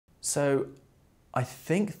So I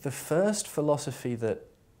think the first philosophy that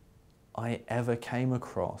I ever came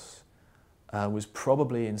across was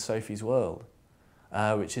probably in Sophie's World,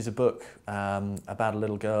 which is a book about a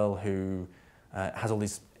little girl who has all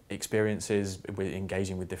these experiences with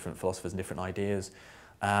engaging with different philosophers and different ideas.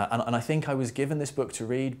 And I think I was given this book to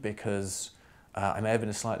read because I may have been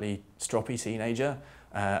a slightly stroppy teenager,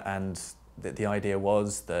 and the idea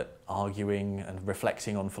was that arguing and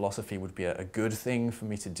reflecting on philosophy would be a good thing for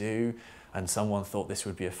me to do, and someone thought this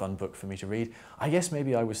would be a fun book for me to read. I guess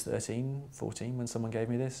maybe I was 13, 14 when someone gave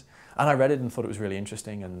me this, and I read it and thought it was really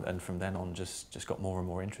interesting, and from then on just got more and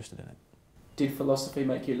more interested in it. Did philosophy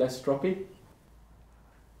make you less stroppy?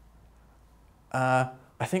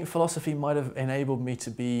 I think philosophy might have enabled me to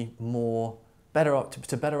be better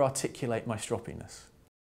articulate my stroppiness.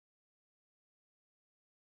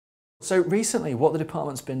 So recently what the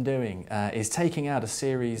department's been doing is taking out a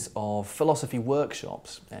series of philosophy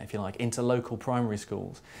workshops, if you like, into local primary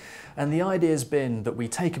schools. And the idea has been that we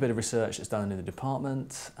take a bit of research that's done in the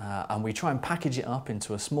department and we try and package it up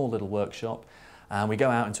into a small little workshop, and we go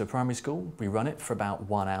out into a primary school, we run it for about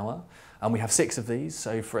 1 hour, and we have 6 of these.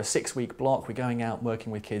 So for a 6-week block we're going out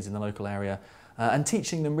working with kids in the local area and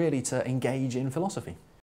teaching them really to engage in philosophy.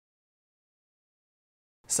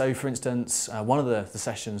 So for instance, one of the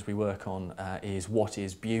sessions we work on is what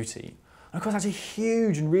is beauty? And of course that's a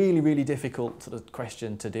huge and really difficult sort of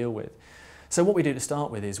question to deal with. So what we do to start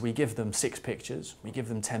with is we give them 6 pictures, we give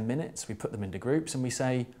them 10 minutes, we put them into groups and we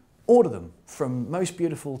say, order them from most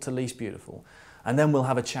beautiful to least beautiful. And then we'll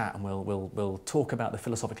have a chat and we'll talk about the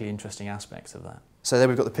philosophically interesting aspects of that. So there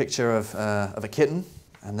we've got the picture of a kitten,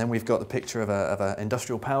 and then we've got the picture of an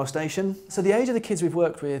industrial power station. So the age of the kids we've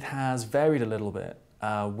worked with has varied a little bit.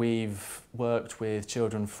 We've worked with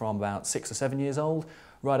children from about 6 or 7 years old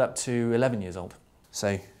right up to 11 years old.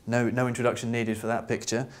 So no introduction needed for that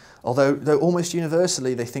picture, although almost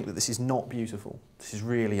universally they think that this is not beautiful. This is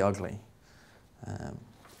really ugly,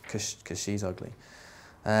 because she's ugly.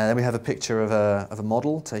 Then we have a picture of a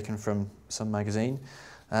model taken from some magazine.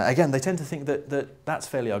 Again, they tend to think that that's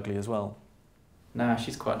fairly ugly as well. Nah,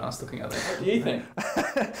 she's quite nice looking at it. What do you think?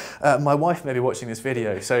 My wife may be watching this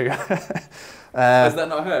video, so... Is that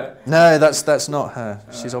not her? No, that's not her.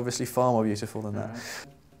 She's obviously far more beautiful than that.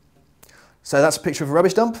 So that's a picture of a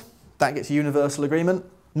rubbish dump. That gets universal agreement.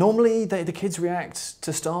 Normally, the kids react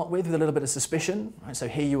to start with a little bit of suspicion. Right? So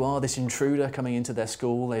here you are, this intruder coming into their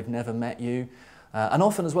school, they've never met you. And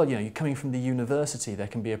often as well, you know, you're coming from the university, there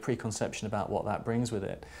can be a preconception about what that brings with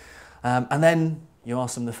it. And then you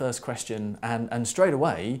ask them the first question, and straight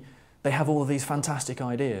away, they have all of these fantastic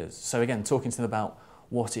ideas. So again, talking to them about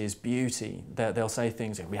what is beauty, they'll say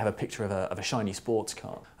things, we have a picture of a shiny sports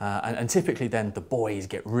car. And typically then the boys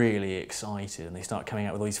get really excited and they start coming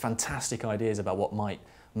out with all these fantastic ideas about what might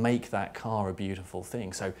make that car a beautiful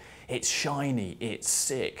thing. So it's shiny, it's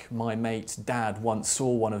sick. My mate's dad once saw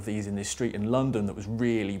one of these in this street in London that was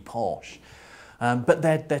really posh. But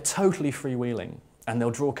they're totally freewheeling and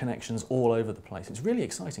they'll draw connections all over the place. It's really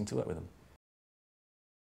exciting to work with them.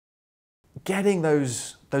 Getting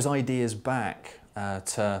those ideas back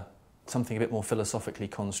to something a bit more philosophically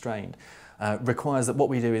constrained requires that what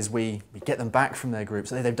we do is we get them back from their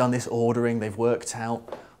groups. So they've done this ordering, they've worked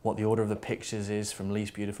out what the order of the pictures is from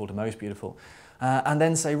least beautiful to most beautiful, and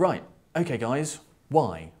then say, right, okay guys,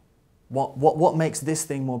 why? What makes this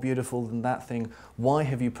thing more beautiful than that thing? Why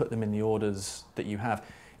have you put them in the orders that you have?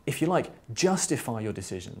 If you like, justify your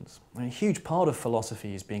decisions. I mean, a huge part of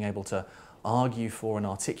philosophy is being able to argue for and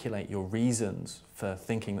articulate your reasons for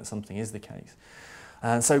thinking that something is the case.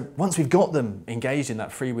 So once we've got them engaged in that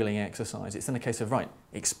freewheeling exercise, it's then a case of, right,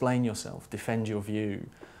 explain yourself, defend your view,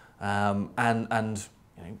 and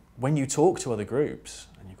you know, when you talk to other groups,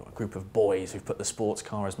 and you've got a group of boys who've put the sports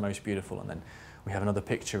car as most beautiful, and then we have another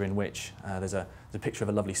picture in which there's a picture of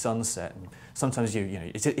a lovely sunset. And sometimes you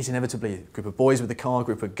know it's inevitably a group of boys with the car, a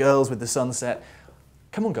group of girls with the sunset.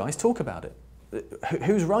 Come on, guys, talk about it.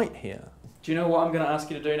 Who's right here? Do you know what I'm going to ask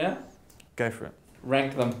you to do now? Go for it.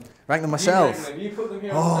 Rank them. Rank them myself. You rank them. You put them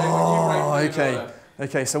here on the table. You rank them. Okay.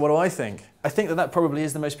 Okay. So what do I think? I think that probably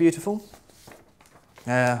is the most beautiful.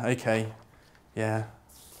 Yeah. Okay. Yeah.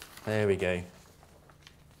 There we go.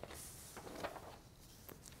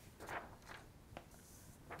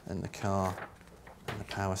 And the car, and the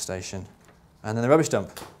power station, and then the rubbish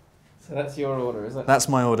dump. So that's your order, is it? That's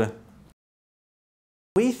my order.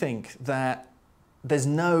 We think that there's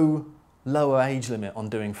no lower age limit on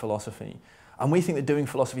doing philosophy, and we think that doing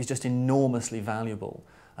philosophy is just enormously valuable,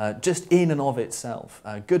 just in and of itself.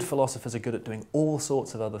 Good philosophers are good at doing all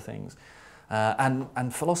sorts of other things,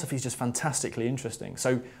 and philosophy is just fantastically interesting.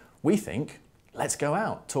 So we think, let's go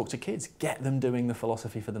out, talk to kids, get them doing the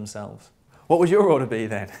philosophy for themselves. What would your order be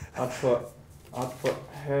then? I'd put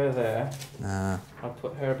her there. I'd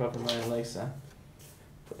put her above the Mona Lisa.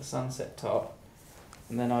 Put the sunset top.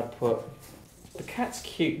 And then I'd put... The cat's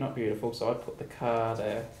cute, not beautiful, so I'd put the car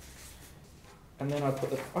there. And then I'd put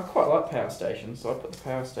the... I quite like power stations, so I'd put the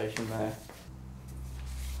power station there.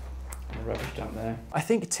 And the rubbish dump there. I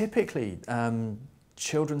think typically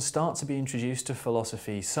children start to be introduced to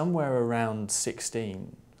philosophy somewhere around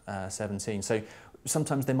 16, 17. So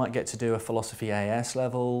sometimes they might get to do a philosophy AS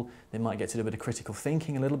level, they might get to do a bit of critical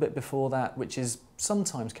thinking a little bit before that, which is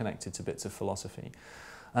sometimes connected to bits of philosophy.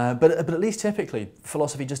 But at least typically,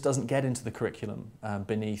 philosophy just doesn't get into the curriculum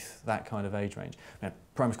beneath that kind of age range.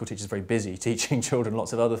 Primary school teachers are very busy teaching children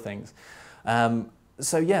lots of other things.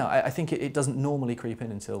 So yeah, I think it doesn't normally creep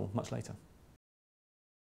in until much later.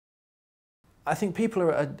 I think people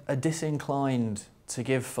are disinclined to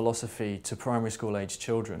give philosophy to primary school age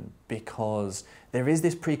children because there is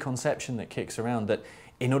this preconception that kicks around that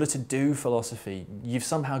in order to do philosophy, you've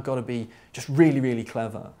somehow got to be just really, really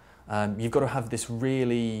clever. You've got to have this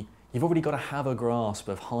really, you've already got to have a grasp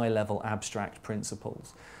of high-level abstract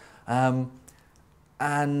principles. And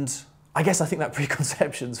I guess I think that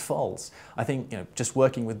preconception's false. I think just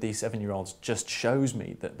working with these 7-year-olds just shows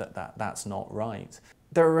me that that's not right.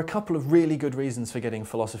 There are a couple of really good reasons for getting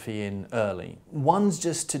philosophy in early. One's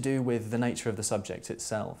just to do with the nature of the subject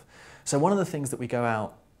itself. So one of the things that we go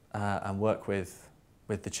out and work with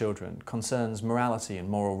the children concerns morality and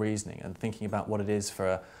moral reasoning and thinking about what it is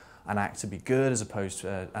for an act to be good as opposed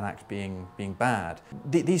to an act being bad.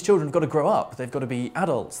 These children have got to grow up, they've got to be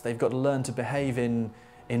adults, they've got to learn to behave in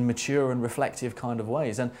mature and reflective kind of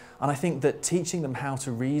ways. And I think that teaching them how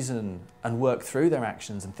to reason and work through their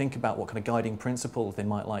actions and think about what kind of guiding principles they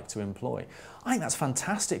might like to employ, I think that's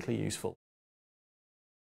fantastically useful.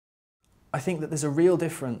 I think that there's a real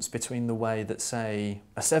difference between the way that, say,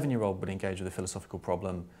 a 7-year-old would engage with a philosophical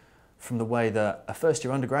problem from the way that a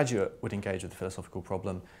first-year undergraduate would engage with a philosophical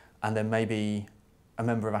problem, and then maybe a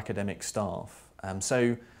member of academic staff.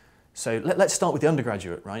 So let's start with the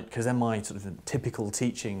undergraduate, right? Because they're my sort of typical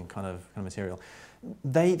teaching kind of material.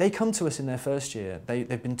 They come to us in their first year.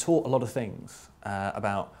 They've been taught a lot of things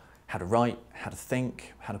about how to write, how to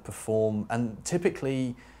think, how to perform, and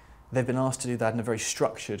typically they've been asked to do that in a very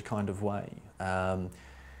structured kind of way.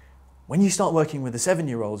 When you start working with the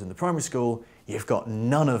 7-year-olds in the primary school, you've got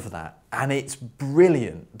none of that, and it's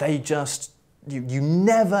brilliant. They just, you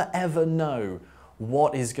never ever know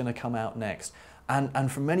what is going to come out next.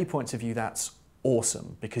 And from many points of view, that's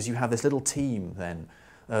awesome, because you have this little team then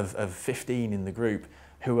of 15 in the group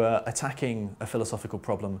who are attacking a philosophical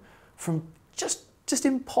problem from just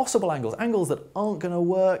impossible angles that aren't going to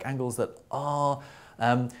work, angles that are,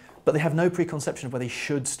 but they have no preconception of where they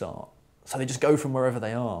should start. So they just go from wherever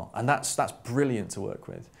they are, and that's brilliant to work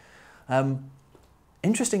with.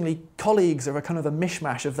 Interestingly, colleagues are a kind of a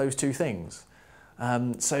mishmash of those two things.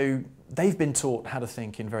 So they've been taught how to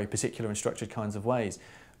think in very particular and structured kinds of ways,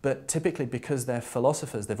 but typically because they're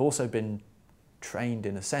philosophers, they've also been trained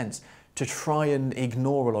in a sense to try and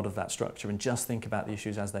ignore a lot of that structure and just think about the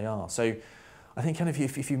issues as they are. So I think kind of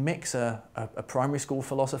if you mix a primary school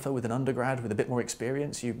philosopher with an undergrad with a bit more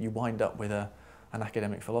experience, you wind up with an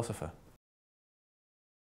academic philosopher.